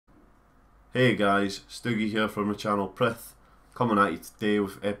Hey guys, Stoogie here from the channel Prith, coming at you today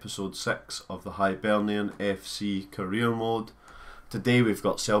with episode 6 of the Hibernian FC Career Mode. Today we've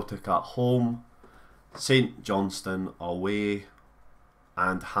got Celtic at home, St Johnstone away,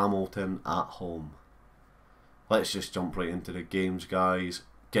 and Hamilton at home. Let's just jump right into the games, guys.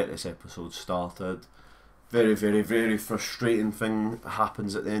 Get this episode started. Very frustrating thing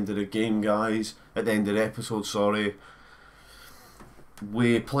happens at the end of the game, guys. At the end of the episode, sorry.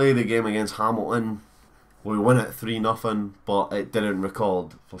 We play the game against Hamilton. We win it 3-0, but it didn't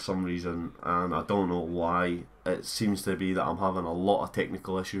record for some reason, and I don't know why. It seems to be that I'm having a lot of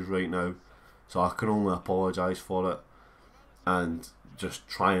technical issues right now, so I can only apologise for it and just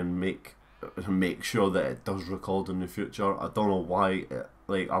try and make sure that it does record in the future. I don't know why.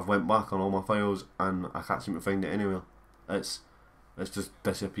 I've went back on all my files and I can't seem to find it anywhere. It's just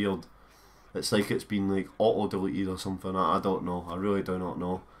disappeared. It's like it's been like auto deleted or something. I don't know. I really do not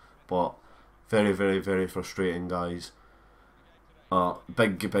know. But very frustrating, guys.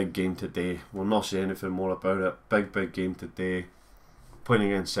 Big game today. We'll not say anything more about it. Big game today.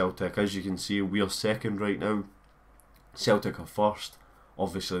 Playing against Celtic. As you can see, we are second right now. Celtic are first.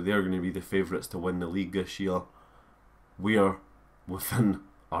 Obviously, they're going to be the favourites to win the league this year. We are within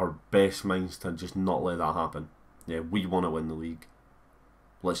our best minds to just not let that happen. Yeah, we want to win the league.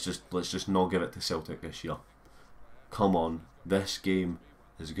 Let's just not give it to Celtic this year. Come on, this game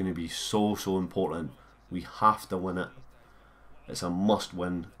is going to be so important. We have to win it. It's a must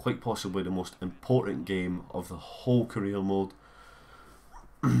win. Quite possibly the most important game of the whole career mode.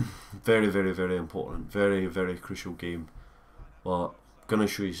 very important. Very crucial game. But gonna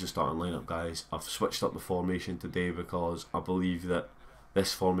show you the starting lineup, guys. I've switched up the formation today because I believe that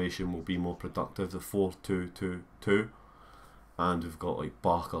this formation will be more productive. The 4-2-2-2. And we've got like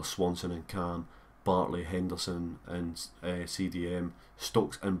Barker, Swanson and Can, Bartley, Henderson and CDM,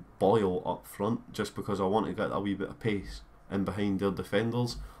 Stokes and Boyle up front, just because I want to get a wee bit of pace in behind their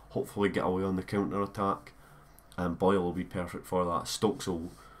defenders, hopefully get away on the counter attack, and Boyle will be perfect for that. Stokes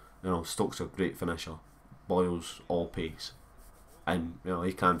a great finisher. Boyle's all pace, and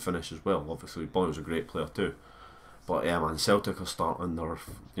he can finish as well. Obviously Boyle's a great player too. But yeah, man, Celtic are starting their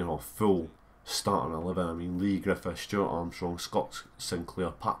full starting 11. I mean, Lee Griffiths, Stuart Armstrong, Scott Sinclair,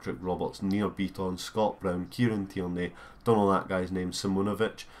 Patrick Roberts, Nir Beaton, Scott Brown, Kieran Tierney, don't know that guy's name,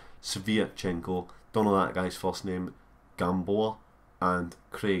 Simonovic, Sviatchenko, don't know that guy's first name, Gamboa, and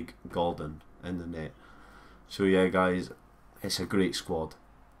Craig Gordon in the net. So yeah, guys, it's a great squad.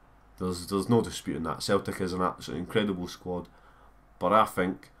 There's no disputing that. Celtic is an absolutely incredible squad, but I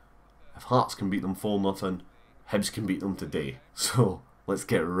think if Hearts can beat them 4-0, Hibs can beat them today. So let's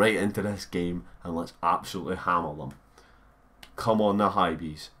get right into this game and let's absolutely hammer them. Come on the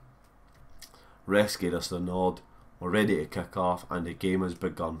Hibees. Refs gave us the nod. We're ready to kick off and the game has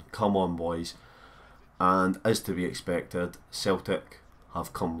begun. Come on, boys. And as to be expected, Celtic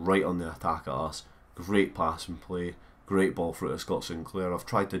have come right on the attack at us. Great pass and play. Great ball through to Scott Sinclair. I've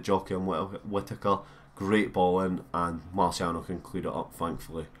tried to jockey on Whittaker. Great ball in, and Marciano can clear it up,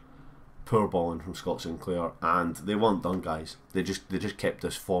 thankfully. Poor balling from Scott Sinclair, and they weren't done, guys. They just kept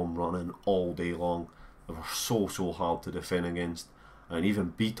this form running all day long. They were so hard to defend against, and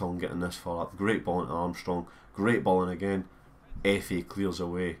even Beaton getting this far up. Great balling to Armstrong, great balling again. Effie clears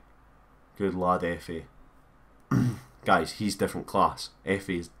away. Good lad, Effie. Guys, he's different class.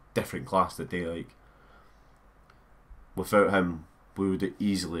 Effie is different class today. Like, without him, we would have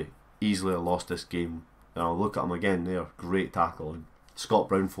easily have lost this game. And I'll look at him again there. Great tackle. Scott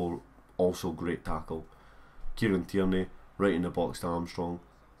Brown for also great tackle. Kieran Tierney right in the box to Armstrong.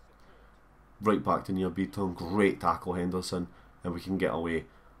 Right back to Nir Beaton. Great tackle, Henderson, and we can get away.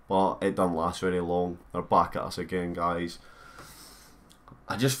 But it didn't last very long. They're back at us again, guys.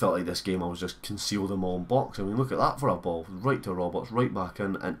 I just felt like this game I was just concealed in my own box. I mean, look at that for a ball. Right to Roberts, right back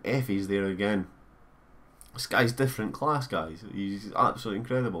in, and Effie's there again. This guy's different class, guys. He's absolutely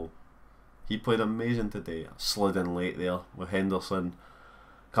incredible. He played amazing today. Slid in late there with Henderson.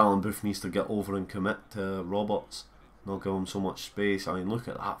 Callum Booth needs to get over and commit to Roberts. Not give him so much space. I mean, look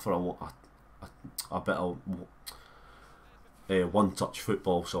at that for a bit of one-touch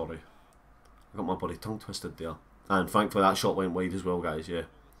football, sorry. I got my body tongue twisted there. And thankfully that shot went wide as well, guys, yeah.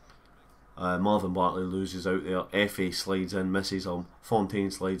 Marvin Bartley loses out there. Effie slides in, misses him.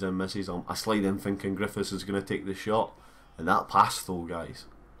 Fontaine slides in, misses him. I slide in thinking Griffiths is going to take the shot. And that pass though, guys.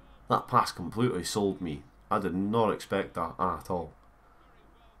 That pass completely sold me. I did not expect that at all.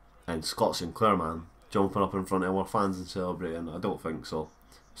 And Scott Sinclair, man, jumping up in front of our fans and celebrating. I don't think so.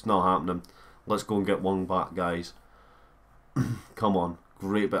 It's not happening. Let's go and get one back, guys. Come on.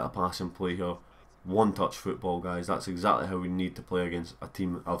 Great bit of passing play here. One-touch football, guys. That's exactly how we need to play against a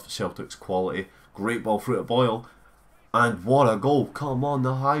team of Celtic's quality. Great ball through to Boyle. And what a goal. Come on,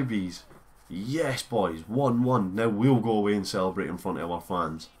 the Hibs. Yes, boys. 1-1. Now we'll go away and celebrate in front of our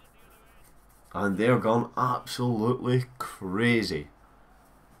fans. And they're gone absolutely crazy.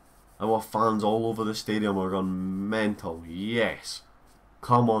 Our fans all over the stadium are gone mental. Yes.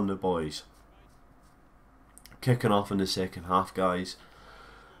 Come on, the boys. Kicking off in the second half, guys.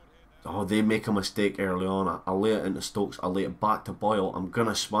 Oh, they make a mistake early on. I lay it into Stokes. I lay it back to Boyle. I'm going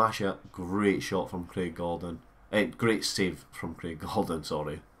to smash it. Great shot from Craig Gordon. Great save from Craig Gordon,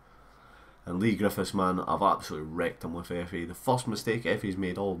 sorry. And Lee Griffiths, man, I've absolutely wrecked him with Effie. The first mistake Effie's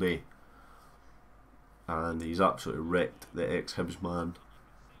made all day. And he's absolutely wrecked the ex-Hibs man.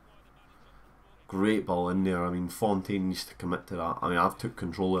 Great ball in there. I mean, Fontaine needs to commit to that. I mean, I've took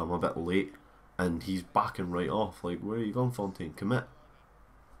control of him a bit late. And he's backing right off. Like, where are you going, Fontaine? Commit.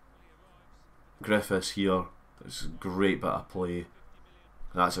 Griffiths here. It's a great bit of play.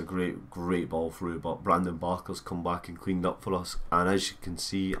 That's a great ball through. But Brandon Barker's come back and cleaned up for us. And as you can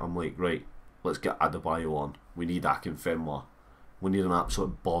see, I'm like, right, let's get Adebayo on. We need Akinfenwa. We need an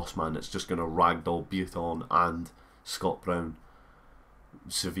absolute boss, man, that's just going to ragdoll Buton and Scott Brown,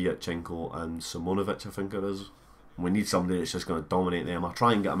 Saviatchenko and Simonovic, I think it is. We need somebody that's just going to dominate them. I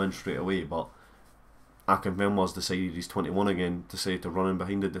try and get him in straight away, but Akinfenwa's decided he's 21 again, decided to run in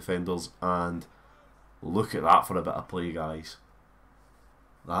behind the defenders, and look at that for a bit of play, guys.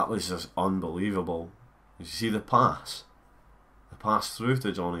 That was just unbelievable. Did you see the pass? The pass through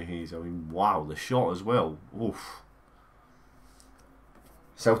to Johnny Hayes. I mean, wow, the shot as well. Oof.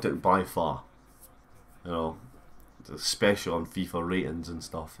 Celtic by far, you know, especially on FIFA ratings and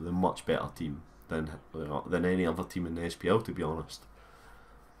stuff, they're a much better team than any other team in the SPL, to be honest.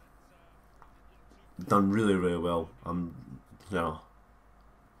 Done really, really well. I'm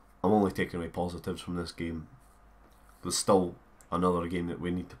only taking away positives from this game. There's still another game that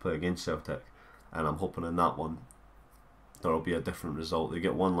we need to play against Celtic, and I'm hoping in that one there'll be a different result. They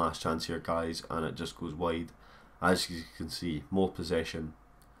get one last chance here, guys, and it just goes wide. As you can see, more possession,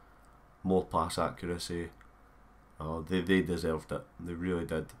 more pass accuracy. Oh, they deserved it. They really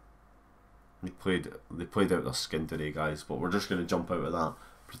did. They played out their skin today, guys. But we're just going to jump out of that,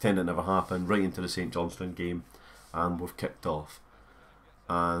 pretend it never happened, right into the St Johnstone game, and we've kicked off.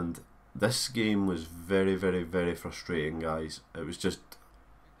 And this game was very, very, very frustrating, guys. It was just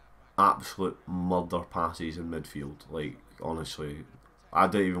absolute murder passes in midfield. Like, honestly, I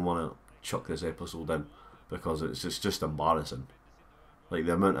don't even want to chuck this episode in because it's just embarrassing. Like,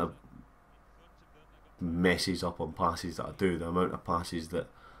 the amount of messes up on passes that I do, the amount of passes that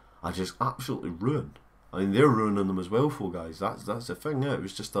I just absolutely ruin. I mean, they're ruining them as well, for guys. That's the thing. Yeah, it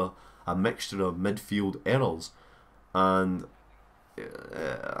was just a mixture of midfield errors, and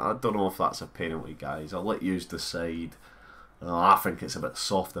I don't know if that's a penalty, guys. I'll let you decide. I think it's a bit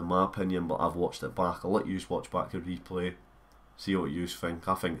soft in my opinion, but I've watched it back. I'll let you watch back the replay, see what you think.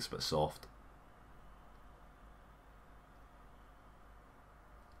 I think it's a bit soft.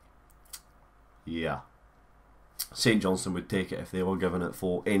 Yeah. St Johnstone would take it if they were given it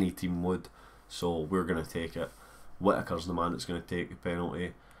full. Any team would. So we're going to take it. Whittaker's the man that's going to take the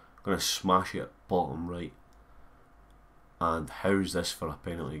penalty. Going to smash it bottom right. And how's this for a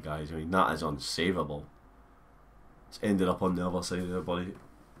penalty, guys? I mean, that is unsavable. It's ended up on the other side of the bloody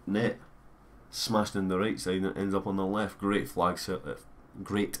net. Smashed in the right side and it ends up on the left. Great flag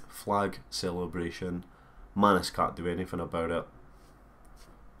celebration. Manis can't do anything about it.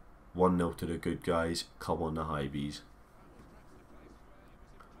 1-0 to the good guys. Come on, the Hibs.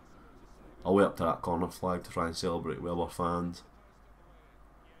 I'll wait up to that corner flag to try and celebrate with our fans.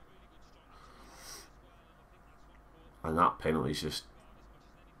 And that penalty is just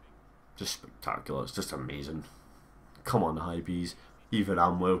spectacular. It's just amazing. Come on, the Hibs. Even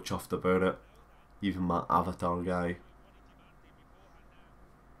I'm well chuffed about it. Even my avatar guy.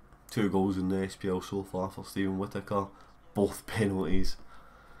 2 goals in the SPL so far for Stephen Whittaker. Both penalties.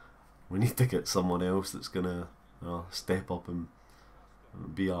 We need to get someone else that's going to step up and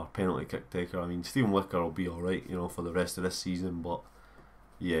be our penalty kick taker. I mean, Stephen Whittaker will be alright, you know, for the rest of this season, but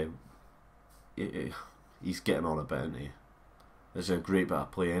yeah, he's getting on a bit, isn't he? There's a great bit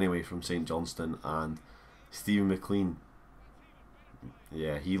of play anyway from St Johnstone, and Stephen McLean,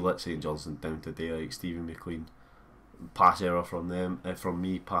 yeah, he let St Johnstone down today, like Stephen McLean. Pass error from them, from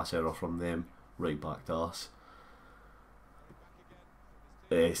me, pass error from them, right back to us.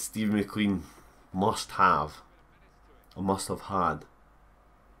 Stephen McLean must have had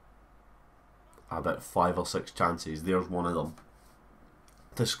about 5 or 6 chances. There's one of them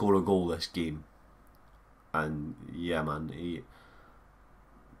to score a goal this game, and yeah, man,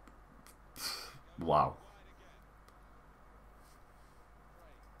 Wow.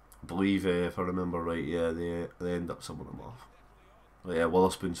 I believe, if I remember right, yeah, they end up subbing him off. But yeah,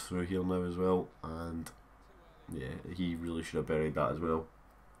 Witherspoon's through here now as well, and yeah, he really should have buried that as well.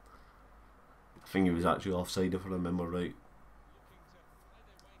 I think he was actually offside if I remember right.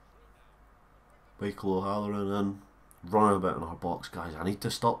 Michael O'Halloran in, running about in our box, guys. I need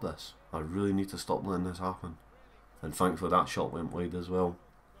to stop this. I really need to stop letting this happen. And thankfully that shot went wide as well.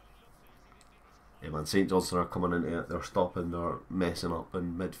 Yeah man, St Johnstone are coming into it, they're stopping, they're messing up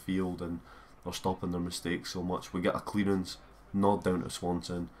in midfield and they're stopping their mistakes so much. We get a clearance, nod down to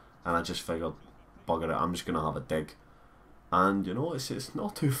Swanson, and I just figured, bugger it, I'm just going to have a dig. And you know, it's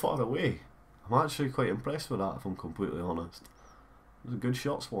not too far away. I'm actually quite impressed with that if I'm completely honest. It was a good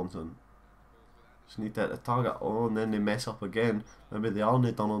shot, Swanson. Just need to hit the target. Oh, and then they mess up again. Maybe they are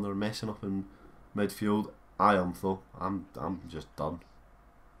not done on their messing up in midfield. I am though. I'm just done.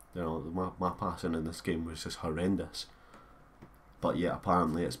 You know, my passing in this game was just horrendous. But yeah,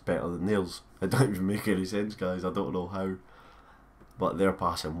 apparently it's better than theirs. It don't even make any sense, guys. I don't know how. But their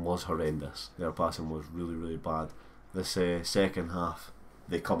passing was horrendous. Their passing was really, really bad. This second half,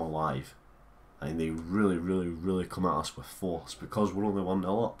 they come alive. And they really, really, really come at us with force because we're only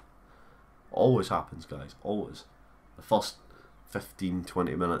 1-0 up. Always happens, guys. Always. The first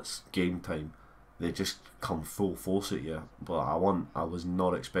 15-20 minutes game time, they just come full force at you. But I was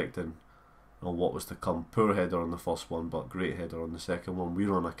not expecting what was to come. Poor header on the first one, but great header on the second one. We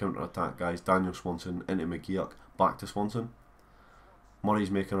run a counter attack, guys. Daniel Swanson into McGeoch, back to Swanson.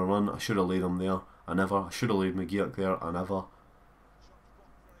 Murray's making a run. I should have laid him there. I should have laid McGeoch there. I never.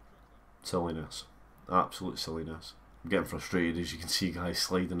 Silliness. Absolute silliness. I'm getting frustrated as you can see, guys,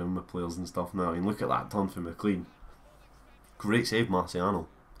 sliding in with players and stuff now. I mean, look at that turn for McLean. Great save, Marciano.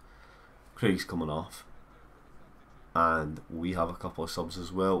 Craig's coming off. And we have a couple of subs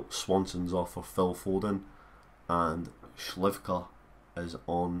as well. Swanson's off for Phil Foden. And Slivka is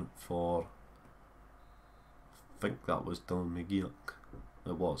on for... I think that was Don McGeoch.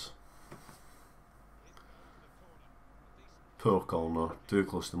 It was. Poor corner, too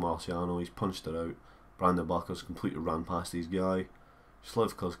close to Marciano, he's punched it out. Brandon Barker's completely ran past his guy.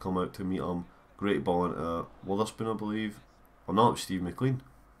 Slivka's come out to meet him. Great ball into Witherspoon, I believe. Or not, Steve McLean.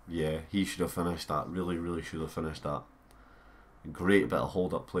 Yeah, he should have finished that. Really, really should have finished that. Great bit of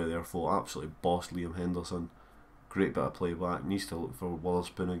hold-up play there for absolutely bossed Liam Henderson. Great bit of play back. Needs to look for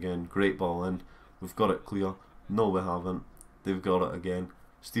Witherspoon again. Great ball in. We've got it clear. No, we haven't. They've got it again.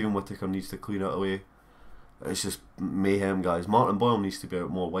 Stephen Whittaker needs to clear it away. It's just mayhem, guys. Martin Boyle needs to be out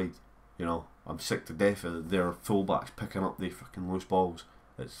more wide. You know, I'm sick to death of their fullbacks picking up the freaking loose balls.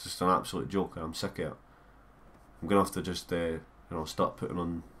 It's just an absolute joke, and I'm sick of it. I'm gonna have to just you know, start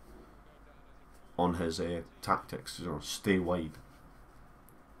putting on his tactics. You know, stay wide.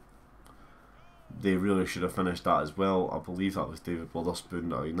 They really should have finished that as well. I believe that was David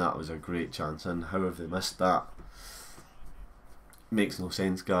Witherspoon. I mean, that was a great chance, and how have they missed that? Makes no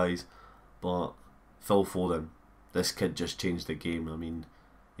sense, guys. But Phil Foden, this kid just changed the game. I mean,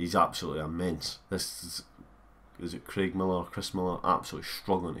 he's absolutely immense. Is it Craig Miller, Chris Miller? Absolutely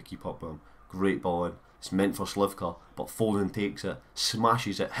struggling to keep up with him. Great ball in. It's meant for Slivka, but Foden takes it,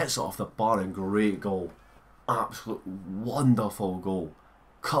 smashes it, hits it off the bar, and great goal. Absolute wonderful goal.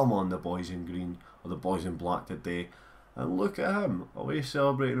 Come on, the boys in green, or the boys in black today. And look at him, away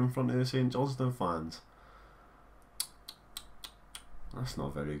celebrating in front of the St Johnstone fans. That's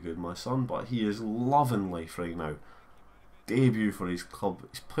not very good, my son, but he is loving life right now. Debut for his club.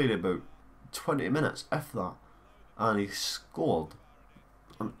 He's played about 20 minutes, if that, and he scored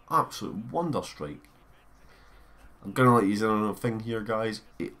an absolute wonder strike. I'm going to let you in on a thing here, guys.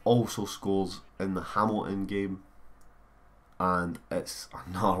 He also scores in the Hamilton game, and it's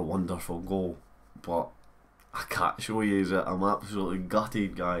another wonderful goal, but I can't show you it. I'm absolutely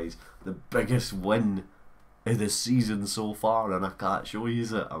gutted, guys. The biggest win in the season so far, and I can't show you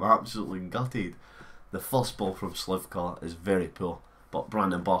it. I'm absolutely gutted. The first ball from Slivka is very poor, but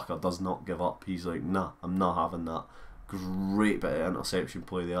Brandon Barker does not give up. He's like, nah, I'm not having that. Great bit of interception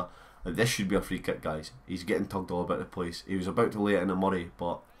play there. This should be a free kick, guys. He's getting tugged all about the place. He was about to lay it into Murray,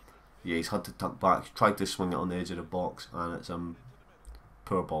 but yeah, he's had to tuck back. He's tried to swing it on the edge of the box, and it's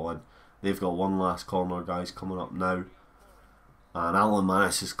poor ball in. They've got one last corner, guys, coming up now, and Alan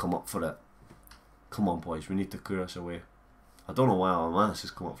Manis has come up for it. Come on, boys, we need to clear this away. I don't know why Alan Manis has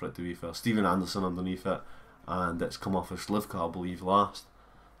come up for it, to be fair. Stephen Anderson underneath it, and it's come off of Slivka, I believe, last.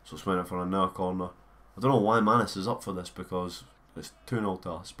 So it's went for another corner. I don't know why Manis is up for this, because it's 2-0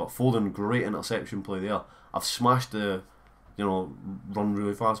 to us. But Foden, great interception play there. I've smashed the, you know, run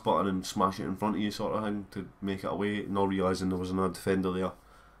really fast button and smash it in front of you sort of thing to make it away, not realising there was another defender there.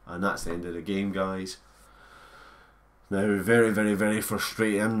 And that's the end of the game, guys. Now, very, very, very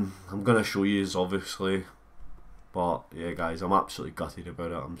frustrating. I'm going to show you, obviously. But, yeah, guys, I'm absolutely gutted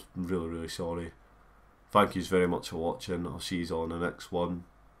about it. I'm really, really sorry. Thank you very much for watching. I'll see you all in the next one.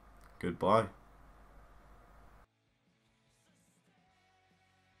 Goodbye.